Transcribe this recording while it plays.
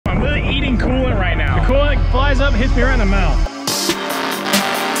I'm literally eating coolant right now. The coolant flies up, hits me right in the mouth.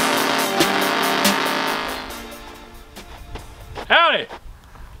 Howdy!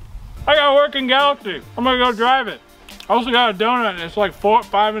 I got work in Galaxie. I'm gonna go drive it. I also got a donut and it's like 4 or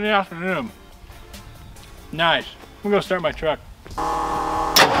 5 in the afternoon. Nice. I'm gonna go start my truck.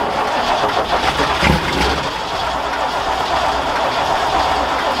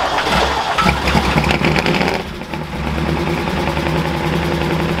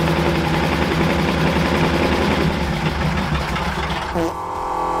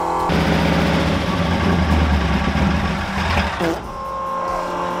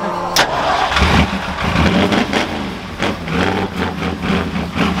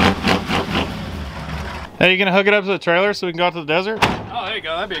 Hey, you gonna hook it up to the trailer so we can go out to the desert? Oh, there you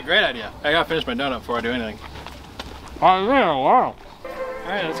go. That'd be a great idea. I gotta finish my donut before I do anything. Oh, yeah, wow. All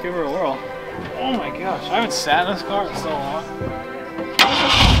right, let's give her a whirl. Oh my gosh, I haven't sat in this car in so long.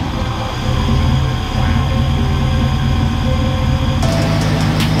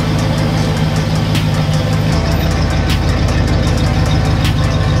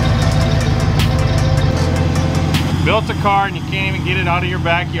 Built a car and you can't even get it out of your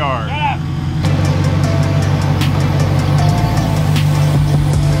backyard. Yeah.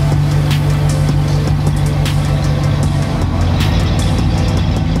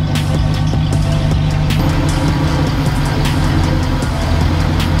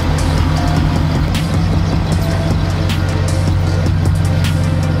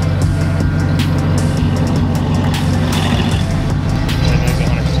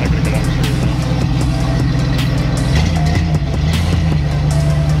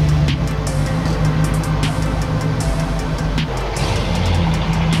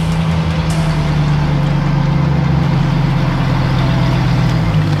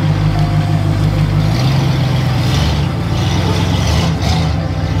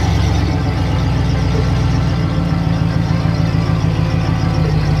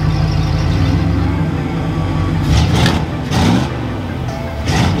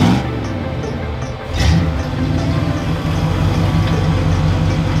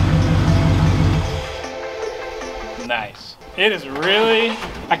 Nice. It is really,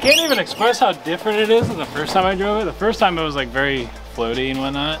 I can't even express how different it is than the first time I drove it. The first time it was like very floaty and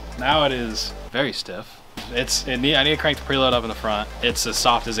whatnot. Now it is very stiff. I need a crank the preload up in the front. It's as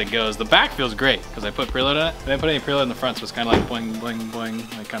soft as it goes. The back feels great because I put preload in it. I didn't put any preload in the front, so it's kind of like boing, boing,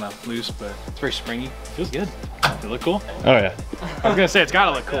 boing, like kind of loose, but it's very springy. It feels good. Does it look cool? Oh yeah. I was gonna say it's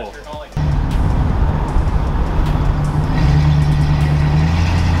gotta look cool.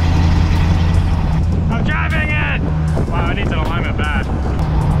 I'm driving it! Wow, it needs an alignment bad.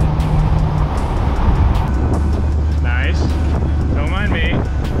 Nice. Don't mind me.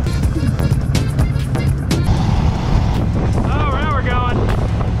 Oh, now we're going.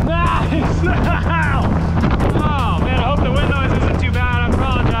 Nice! Oh man, I hope the wind noise isn't too bad. I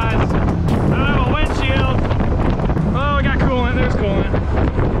apologize. I don't have a windshield. Oh, we got coolant. There's coolant.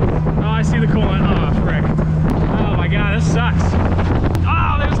 Oh, I see the coolant. Oh, frick. Oh my god, this sucks. Oh,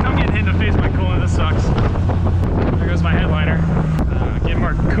 I'm getting hit in the face by coolant. This sucks. There goes my headliner. Getting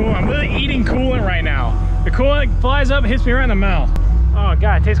more coolant. I'm literally eating coolant right now. The coolant flies up, hits me right in the mouth. Oh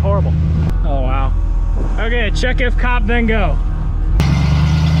god, it tastes horrible. Oh wow. Okay, check if cop, then go.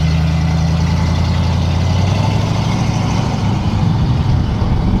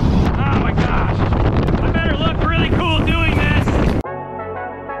 Oh my gosh. I better look really cool doing this.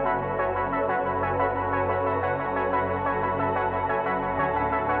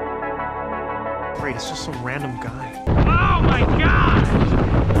 Great, it's just some random guy. Oh my gosh!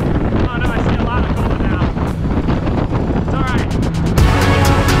 Oh no, I see a lot of coolant now. It's alright.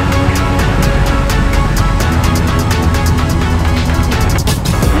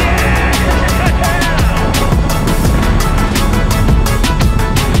 Yeah!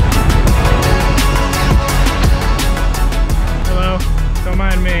 Hello, don't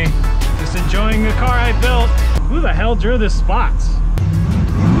mind me. Just enjoying the car I built. Who the hell drew this spots?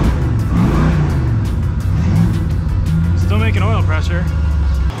 Still making oil pressure.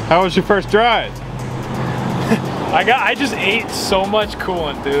 How was your first drive? I just ate so much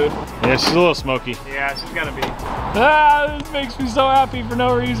coolant, dude. Yeah, she's a little smoky. Yeah, she's gotta be. Ah, this makes me so happy for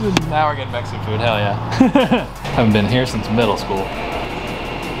no reason. Now we're getting Mexican food, hell yeah. Haven't been here since middle school.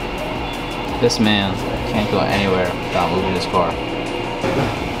 This man can't go anywhere without moving his car.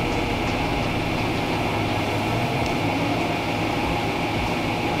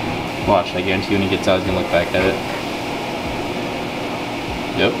 Watch, I guarantee when he gets out, he's gonna look back at it.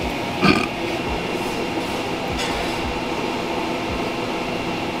 Yep.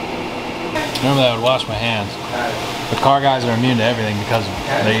 Normally I would wash my hands, but car guys are immune to everything because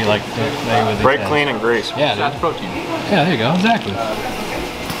they like they brake clean and grease. Yeah, That's protein. Yeah, there you go. Exactly.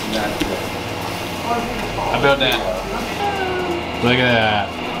 How about that? Look at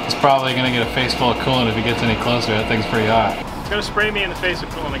that. He's probably gonna get a face full of coolant if he gets any closer. That thing's pretty hot. It's gonna spray me in the face with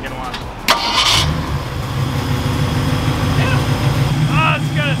coolant again. Watch. Oh,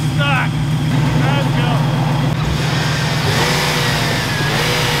 it's gonna suck. Let's go.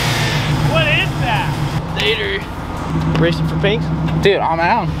 What is that? Later. Racing for pink? Dude, I'm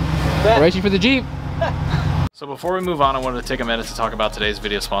out. Racing for the Jeep. So before we move on, I wanted to take a minute to talk about today's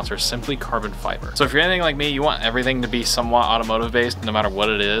video sponsor, Simply Carbon Fiber. So if you're anything like me, you want everything to be somewhat automotive based, no matter what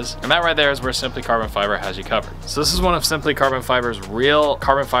it is. And that right there is where Simply Carbon Fiber has you covered. So this is one of Simply Carbon Fiber's real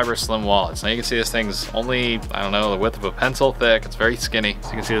carbon fiber slim wallets. Now you can see this thing's only, I don't know, the width of a pencil thick. It's very skinny. So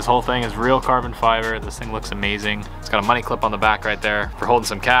you can see this whole thing is real carbon fiber. This thing looks amazing. It's got a money clip on the back right there for holding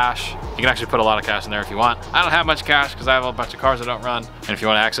some cash. You can actually put a lot of cash in there if you want. I don't have much cash because I have a bunch of cars that don't run. And if you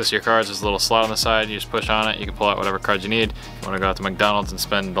want to access your cards, there's a little slot on the side. You just push on it. You can pull out whatever cards you need. If you want to go out to McDonald's and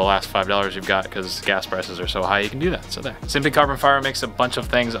spend the last $5 you've got because gas prices are so high, you can do that. So there. Simply Carbon Fiber makes a bunch of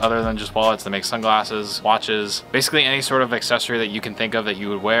things other than just wallets. They make sunglasses, watches, basically any sort of accessory that you can think of that you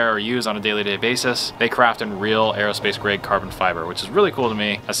would wear or use on a daily basis. They craft in real aerospace grade carbon fiber, which is really cool to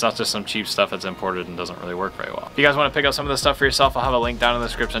me. That's not just some cheap stuff that's imported and doesn't really work very well. If you guys want to pick up some of this stuff for yourself, I'll have a link down in the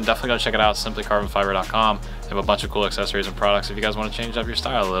description. Definitely go check it out, simplycarbonfiber.com. They have a bunch of cool accessories and products if you guys want to change up your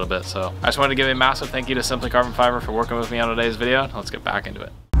style a little bit. So I just wanted to give a massive thank you to Simply Carbon Fiber for working with me on today's video. Let's get back into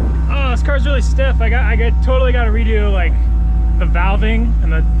it. Oh, this car's really stiff. I totally got to redo like the valving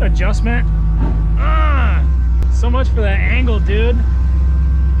and the adjustment. So much for that angle, dude.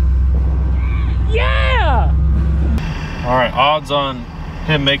 Yeah! All right, odds on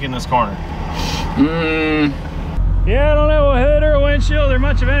him making this corner. Yeah, I don't have a hood or a windshield or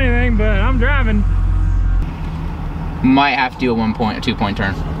much of anything, but I'm driving. Might have to do a 1 point, a 2 point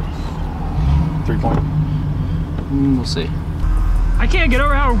turn. 3 point. We'll see. I can't get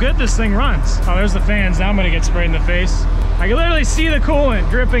over how good this thing runs. Oh, there's the fans. Now I'm gonna get sprayed in the face. I can literally see the coolant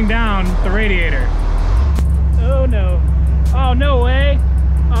dripping down the radiator. Oh no. Oh, no way.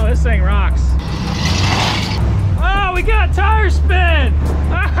 Oh, this thing rocks. Oh, we got tire spin.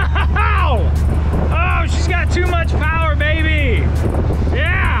 Ow! Oh, she's got too much power, baby.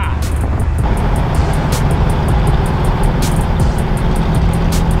 Yeah.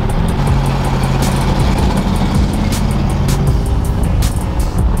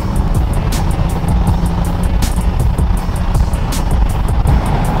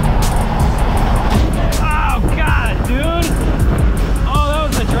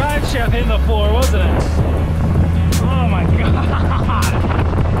 Hitting the floor, wasn't it? Oh my god!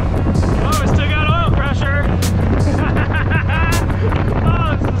 Oh, we still got oil pressure!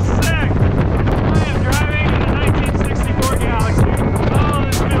 Oh, this is sick! I am driving in a 1964 Galaxie. Oh,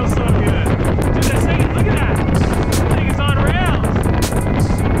 this feels so good. Dude, this thing, look at that! This thing is on rails!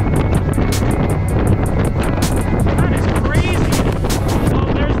 That is crazy! Oh,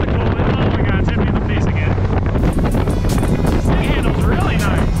 there's the coolant. Oh my god, it's hit me in the face again. This thing handles really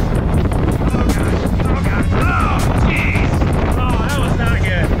nice.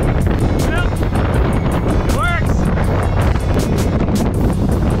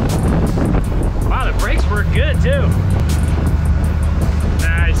 Good too.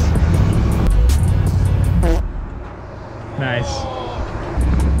 Nice. Nice.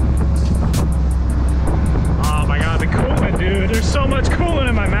 Oh my god, the coolant, dude. There's so much coolant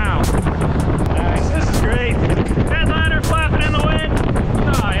in my mouth. Nice. This is great. Headliner flapping in the wind.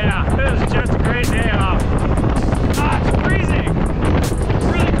 Oh yeah, this is just a great day off. Ah, it's freezing. It's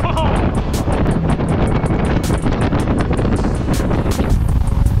really cold.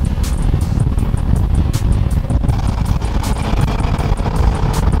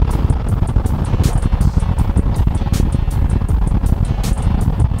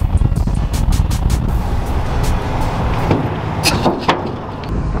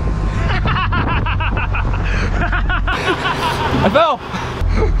 I fell!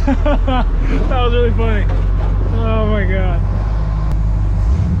 That was really funny. Oh my god.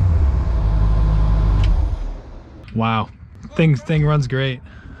 Wow. Thing runs great.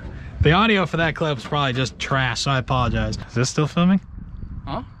 The audio for that clip is probably just trash, so I apologize. Is this still filming?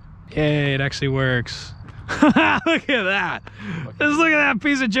 Huh? Yay, it actually works. Look at that. Just look at that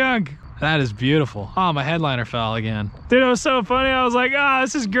piece of junk. That is beautiful. Oh, my headliner fell again. Dude, it was so funny. I was like, ah,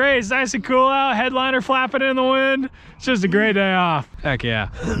 this is great. It's nice and cool out. Headliner flapping in the wind. It's just a great day off. Heck yeah.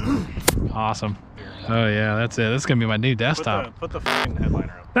 Awesome. Oh yeah, that's it. That's gonna be my new desktop. Put the f***ing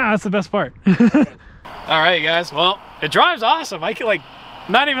headliner up. Nah, that's the best part. All right, guys. Well, it drives awesome. I can like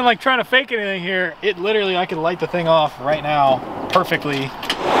not even like trying to fake anything here. It literally, I could light the thing off right now perfectly.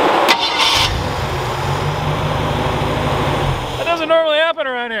 That doesn't normally happen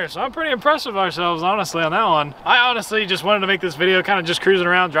around here, so I'm pretty impressed with ourselves, honestly, on that one. I honestly just wanted to make this video kind of just cruising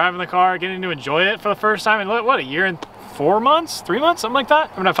around, driving the car, getting to enjoy it for the first time in what, a year and 4 months, 3 months, something like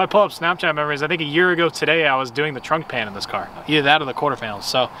that. I mean, if I pull up Snapchat memories, I think a year ago today I was doing the trunk pan in this car, either that or the quarter panels.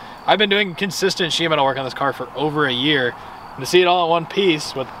 So I've been doing consistent sheet metal work on this car for over a year. And to see it all in one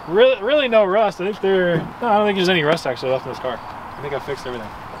piece with really no rust. I don't think there's any rust actually left in this car. I think I fixed everything.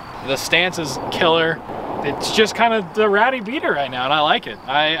 The stance is killer. It's just kind of the ratty beater right now, and I like it.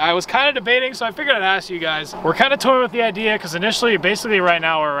 I was kind of debating, so I figured I'd ask you guys. We're kind of toying with the idea, because initially, basically right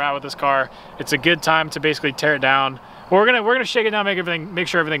now where we're at with this car, it's a good time to basically tear it down. We're gonna shake it down, make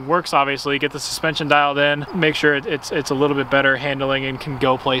sure everything works, obviously, get the suspension dialed in, make sure it's a little bit better handling and can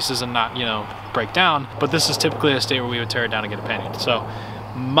go places and not, you know, break down. But this is typically a state where we would tear it down and get it painted. So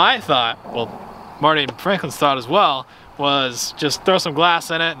my thought, well, Marty and Franklin's thought as well, was just throw some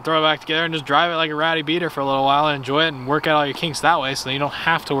glass in it and throw it back together and just drive it like a ratty beater for a little while and enjoy it and work out all your kinks that way, so you don't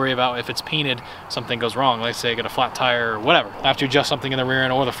have to worry about if it's painted, something goes wrong. Let's say I get a flat tire or whatever. I have to adjust something in the rear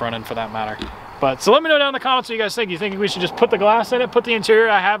end or the front end for that matter. But so let me know down in the comments what you guys think. You think we should just put the glass in it, put the interior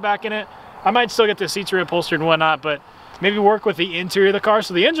I have back in it? I might still get the seats reupholstered and whatnot, but maybe work with the interior of the car.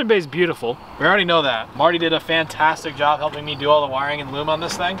 So the engine bay is beautiful. We already know that. Marty did a fantastic job helping me do all the wiring and loom on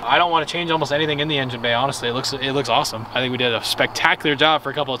this thing. I don't want to change almost anything in the engine bay, honestly. It looks awesome. I think we did a spectacular job for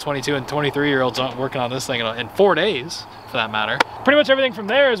a couple of 22 and 23-year-olds working on this thing in 4 days, for that matter. Pretty much everything from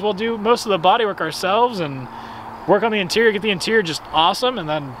there is we'll do most of the body work ourselves and work on the interior, get the interior just awesome, and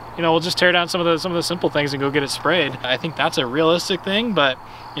then, you know, we'll just tear down some of the simple things and go get it sprayed. I think that's a realistic thing, but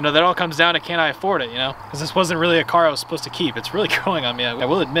you know, that all comes down to, can I afford it, you know? Because this wasn't really a car I was supposed to keep. It's really growing on me, I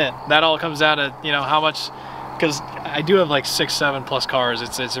will admit. That all comes down to, you know, how much, because I do have like 6, 7 plus cars.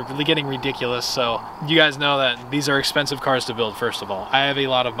 It's really getting ridiculous. So you guys know that these are expensive cars to build, first of all. I have a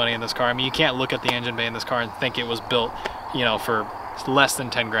lot of money in this car. I mean, you can't look at the engine bay in this car and think it was built, you know, for less than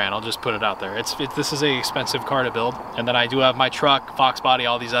 10 grand. I'll just put it out there. This is a expensive car to build. And then I do have my truck, Fox body,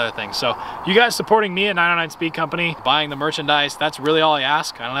 all these other things. So you guys supporting me at 909 Speed Company, buying the merchandise, that's really all I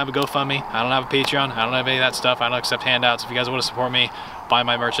ask. I don't have a GoFundMe. I don't have a Patreon. I don't have any of that stuff. I don't accept handouts. If you guys want to support me, buy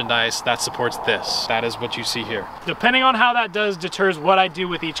my merchandise. That supports this. That is what you see here. Depending on how that does deters what I do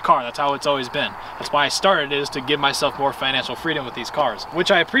with each car. That's how it's always been. That's why I started, is to give myself more financial freedom with these cars,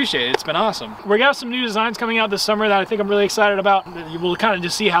 which I appreciate. It's been awesome. We got some new designs coming out this summer that I think I'm really excited about. We'll kind of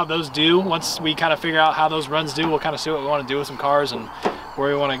just see how those do. Once we kind of figure out how those runs do, we'll kind of see what we want to do with some cars and where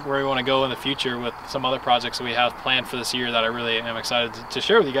we want to go in the future with some other projects that we have planned for this year that I really am excited to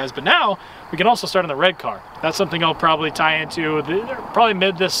share with you guys. But now we can also start on the red car. That's something I'll probably tie into probably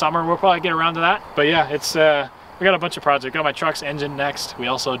mid this summer. We'll probably get around to that. But yeah, it's we got a bunch of projects. Got my truck's engine next. We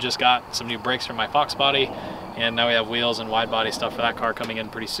also just got some new brakes for my Fox body, and now we have wheels and wide body stuff for that car coming in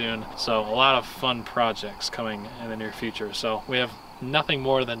pretty soon. So a lot of fun projects coming in the near future. So we have nothing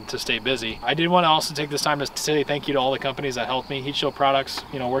more than to stay busy. I did want to also take this time to say thank you to all the companies that helped me. Heatshield products,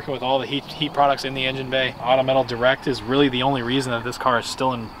 you know, working with all the heat products in the engine bay. Autometal Direct is really the only reason that this car is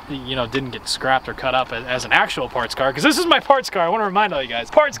still in, you know, didn't get scrapped or cut up as an actual parts car, because this is my parts car. I want to remind all you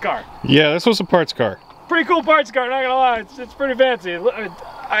guys, parts car. Yeah, this was a parts car. Pretty cool parts car, not gonna lie. It's pretty fancy.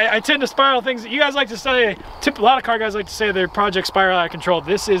 I tend to spiral things. You guys like to say, a lot of car guys like to say their projects spiral out of control.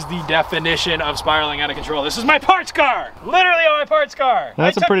 This is the definition of spiraling out of control. This is my parts car. Literally on my parts car.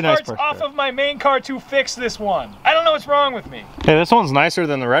 That's a pretty nice parts off of my main car to fix this one. I don't know what's wrong with me. Hey, this one's nicer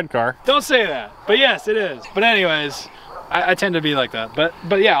than the red car. Don't say that. But yes, it is. But anyways, I tend to be like that.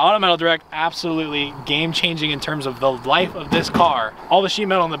 But yeah, Autometal Direct, absolutely game-changing in terms of the life of this car. All the sheet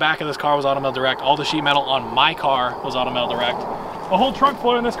metal in the back of this car was Autometal Direct. All the sheet metal on my car was Autometal Direct. The whole trunk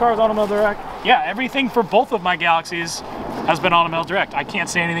floor in this car is Autometal Direct. Yeah, everything for both of my Galaxies has been Autometal Direct. I can't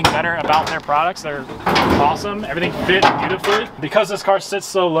say anything better about their products. They're awesome. Everything fit beautifully. Because this car sits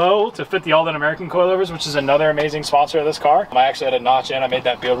so low to fit the Aldan American Coilovers, which is another amazing sponsor of this car. I actually had a notch in. I made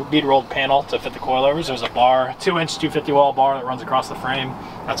that bead rolled panel to fit the coilovers. There's a bar, 2-inch 250 wall bar that runs across the frame.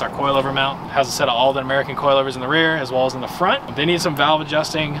 That's our coilover mount. It has a set of Aldan American coilovers in the rear as well as in the front. They need some valve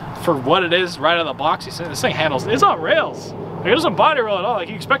adjusting for what it is right out of the box. You see, this thing handles, it's on rails. Like, it doesn't body roll at all. Like,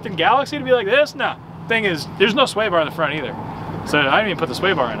 you expecting Galaxie to be like this? No. Thing is, there's no sway bar in the front either. So I didn't even put the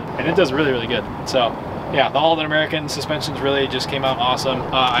sway bar in it, and it does really, really good. So yeah, the Aldan American suspensions really just came out awesome.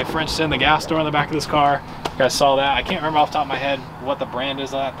 I Frenched in the gas door on the back of this car. You guys saw that. I can't remember off the top of my head what the brand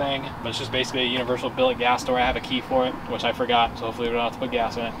is of that thing, but it's just basically a universal billet gas door. I have a key for it, which I forgot, so hopefully we don't have to put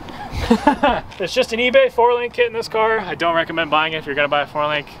gas in it. It's just an eBay 4-link kit in this car. I don't recommend buying it if you're gonna buy a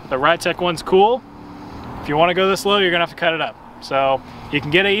 4-link. The Ride Tech one's cool. If you want to go this low, you're gonna have to cut it up. So you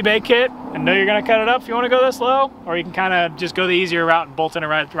can get an eBay kit and know you're gonna cut it up if you wanna go this low, or you can kind of just go the easier route and bolt in a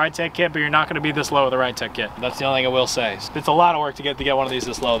right tech kit, but you're not gonna be this low with a right tech kit. That's the only thing I will say. It's a lot of work to get one of these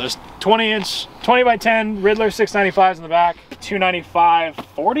this low. There's 20 by 10 Riddler 695s in the back,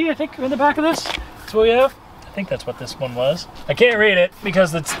 295/40 I think in the back of this. That's what we have. I think that's what this one was. I can't read it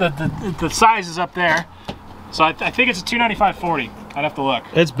because the size is up there. So I think it's a 295/40. I'd have to look.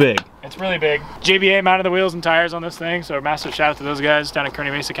 It's big. It's really big. JBA mounted the wheels and tires on this thing, so a massive shout out to those guys down in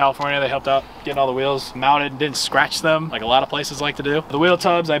Kearney Mesa, California. They helped out getting all the wheels mounted, didn't scratch them like a lot of places like to do. The wheel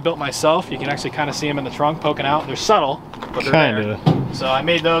tubs I built myself. You can actually kind of see them in the trunk poking out. They're subtle, but they're there. So I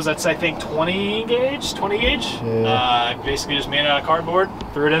made those, that's I think 20 gauge. Yeah. I basically just made it out of cardboard,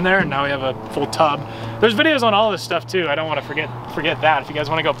 threw it in there, and now we have a full tub. There's videos on all this stuff too. I don't want to forget that. If you guys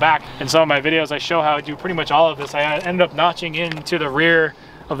want to go back in some of my videos, I show how I do pretty much all of this. I ended up notching into the rear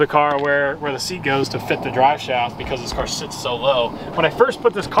of the car where the seat goes to fit the drive shaft because this car sits so low. When I first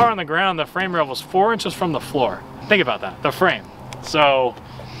put this car on the ground, the frame rail was 4 inches from the floor. Think about that, the frame. So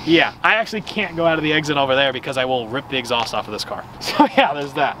yeah, I actually can't go out of the exit over there because I will rip the exhaust off of this car. So yeah,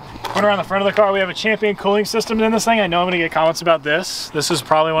 there's that. Going around the front of the car, we have a Champion cooling system in this thing. I know I'm gonna get comments about this. This is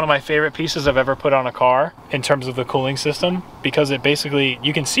probably one of my favorite pieces I've ever put on a car in terms of the cooling system, because it basically,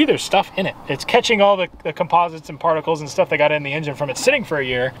 you can see there's stuff in it. It's catching all the composites and particles and stuff that got in the engine from it sitting for a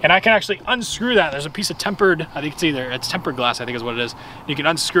year. And I can actually unscrew that. There's a piece of tempered, I think it's tempered glass, I think is what it is. You can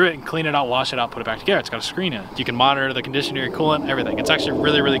unscrew it and clean it out, wash it out, put it back together. It's got a screen in it. You can monitor the condition of your coolant, everything. It's actually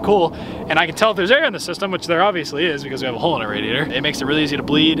really, really cool. And I can tell if there's air in the system, which there obviously is because we have a hole in a radiator. It makes it really easy to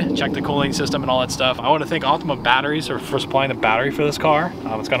bleed, check the cooling system and all that stuff. I want to thank Optima Batteries for supplying the battery for this car.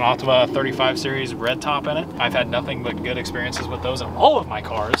 It's got an Optima 35 series red top in it. I've had nothing but good experiences with those in all of my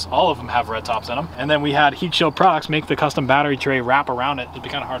cars. All of them have red tops in them. And then we had Heatshield products make the custom battery tray wrap around it. It'd be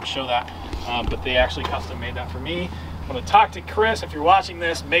kind of hard to show that, but they actually custom made that for me. I'm gonna talk to Chris. If you're watching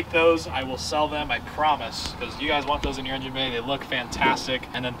this, make those. I will sell them, I promise, because you guys want those in your engine bay. They look fantastic.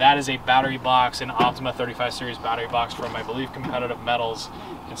 And then that is a battery box, an Optima 35 series battery box from, I believe, Competitive Metals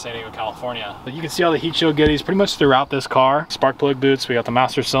in San Diego, California. But you can see all the heat shield goodies pretty much throughout this car. Spark plug boots, we got the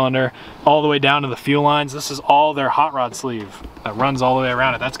master cylinder, all the way down to the fuel lines. This is all their hot rod sleeve that runs all the way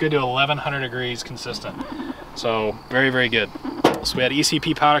around it. That's good to 1100 degrees consistent. So very, very good. So we had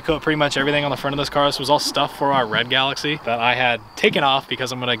ECP powder coat pretty much everything on the front of this car. This was all stuff for our red Galaxie that I had taken off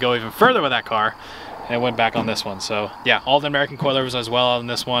because I'm gonna go even further with that car. And it went back on this one. So yeah, Aldan American Coilovers as well on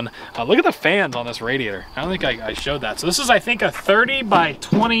this one. Look at the fans on this radiator. I don't think I showed that. So this is, I think, a 30 by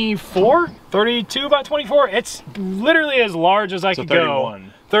 24, 32 by 24. It's literally as large as I could 31. go.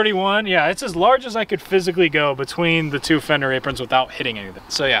 31, yeah, it's as large as I could physically go between the two fender aprons without hitting anything.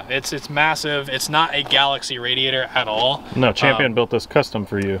 So yeah, it's massive. It's not a Galaxie radiator at all. No, Champion built this custom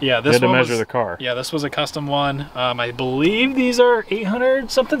for you. Yeah, this you had to one measure was, the car. Yeah, this was a custom one. I believe these are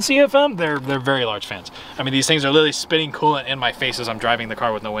 800 something CFM. They're very large fans. I mean, these things are literally spitting coolant in my face as I'm driving the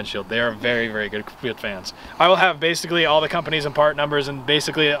car with no windshield. They are very, very good fans. I will have basically all the companies and part numbers and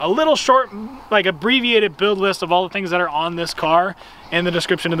basically a little short, like abbreviated build list of all the things that are on this car in the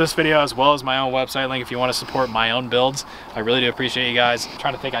description of this video, as well as my own website link if you want to support my own builds. I really do appreciate you guys. I'm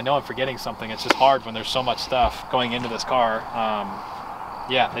trying to think, I know I'm forgetting something. It's just hard when there's so much stuff going into this car.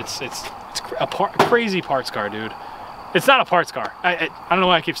 Yeah, it's a crazy parts car, dude. It's not a parts car. I don't know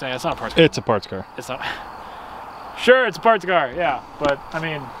why I keep saying it's not a parts car. It's a parts car. It's not. Sure, it's a parts car, yeah, but I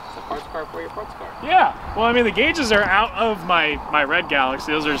mean, It's a parts car for your parts car. yeah. Well, I mean, the gauges are out of my red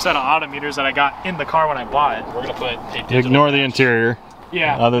Galaxie. Those are a set of odometers that I got in the car when I bought it. We're gonna put a digital Ignore the interior.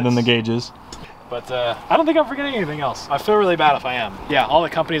 Yeah. Other than the gauges. But I don't think I'm forgetting anything else. I feel really bad if I am. Yeah, all the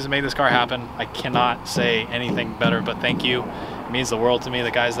companies that made this car happen, I cannot say anything better, but thank you. It means the world to me,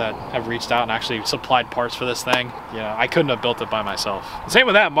 the guys that have reached out and actually supplied parts for this thing. You know, I couldn't have built it by myself. Same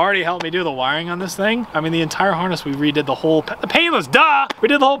with that, Marty helped me do the wiring on this thing. I mean, the entire harness, we redid the whole, the Painless, duh! We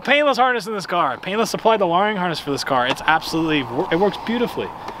did the whole Painless harness in this car. Painless supplied the wiring harness for this car. It's absolutely, it works beautifully.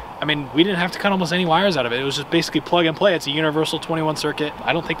 I mean, we didn't have to cut almost any wires out of it. It was just basically plug and play. It's a universal 21 circuit.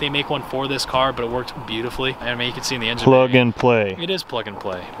 I don't think they make one for this car, but it worked beautifully. I mean, you can see in the engine. Plug and play. It is plug and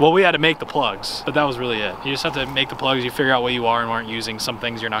play. Well, we had to make the plugs, but that was really it. You just have to make the plugs. You figure out what you are and aren't using. Some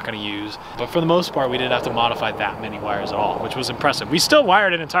things you're not going to use. But for the most part, we didn't have to modify that many wires at all, which was impressive. We still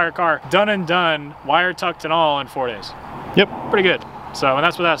wired an entire car, done and done, wire tucked and all in 4 days. Yep. Pretty good. So, and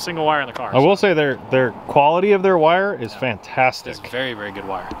that's without a single wire in the car. I will say their quality of their wire is fantastic. It's very, very good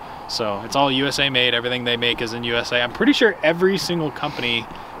wire. So it's all USA made. Everything they make is in USA. I'm pretty sure every single company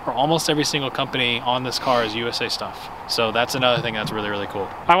or almost every single company on this car is USA stuff. So that's another thing that's really, really cool.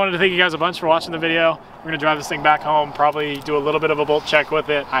 I wanted to thank you guys a bunch for watching the video. We're gonna drive this thing back home, probably do a little bit of a bolt check with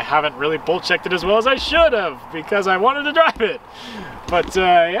it. I haven't really bolt checked it as well as I should have because I wanted to drive it. But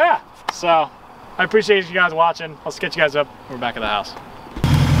yeah, so I appreciate you guys watching. I'll sketch you guys up. We're back at the house.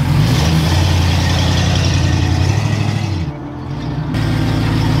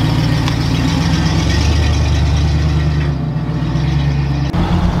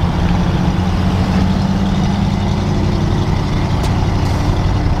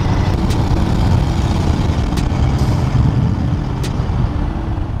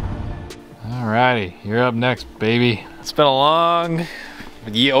 Alrighty, you're up next, baby. It's been a long,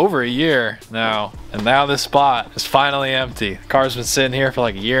 over a year now, and now this spot is finally empty. The car's been sitting here for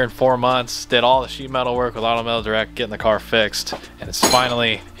like a year and 4 months. Did all the sheet metal work with Auto Metal Direct, getting the car fixed, and it's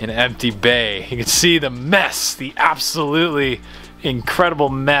finally an empty bay. You can see the mess, the absolutely incredible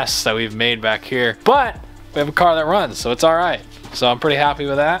mess that we've made back here. But we have a car that runs, so it's all right. So I'm pretty happy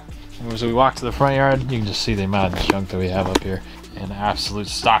with that. As we walk to the front yard, you can just see the amount of junk that we have up here. An absolute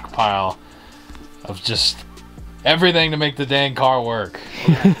stockpile of just everything to make the dang car work.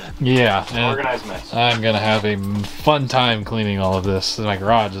 Yeah. Organized mess. I'm gonna have a fun time cleaning all of this. My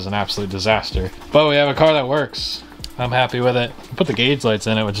garage is an absolute disaster. But we have a car that works. I'm happy with it. Put the gauge lights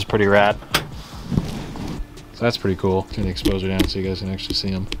in it, which is pretty rad. So that's pretty cool. Turn the exposure down so you guys can actually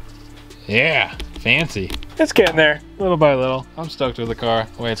see them. Yeah, fancy. It's getting there, little by little. I'm stoked with the car,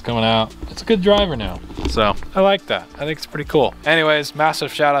 the way it's coming out. It's a good driver now. So I like that. I think it's pretty cool. Anyways,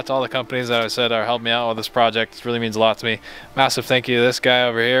 massive shout out to all the companies that I said are helping me out with this project. It really means a lot to me. Massive thank you to this guy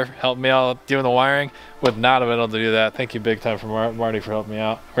over here, helping me out doing the wiring. Would not have been able to do that. Thank you big time for Marty for helping me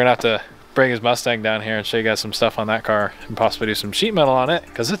out. We're gonna have to bring his Mustang down here and show you guys some stuff on that car and possibly do some sheet metal on it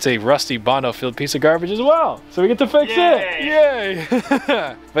because it's a rusty Bondo field piece of garbage as well. So we get to fix it. Yay!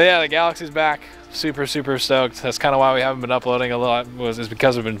 But yeah, the Galaxie's back. Super stoked. That's kind of why we haven't been uploading a lot, is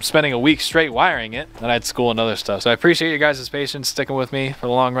because we've been spending a week straight wiring it, and I had school and other stuff. So I appreciate you guys' patience sticking with me for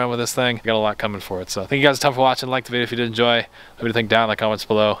the long run with this thing. Got a lot coming for it. So thank you guys a ton for watching. Like the video if you did enjoy. Leave me a think down in the comments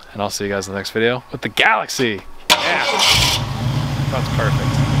below, and I'll see you guys in the next video with the Galaxie. Yeah, that's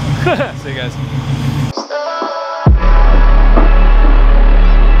perfect. See you guys.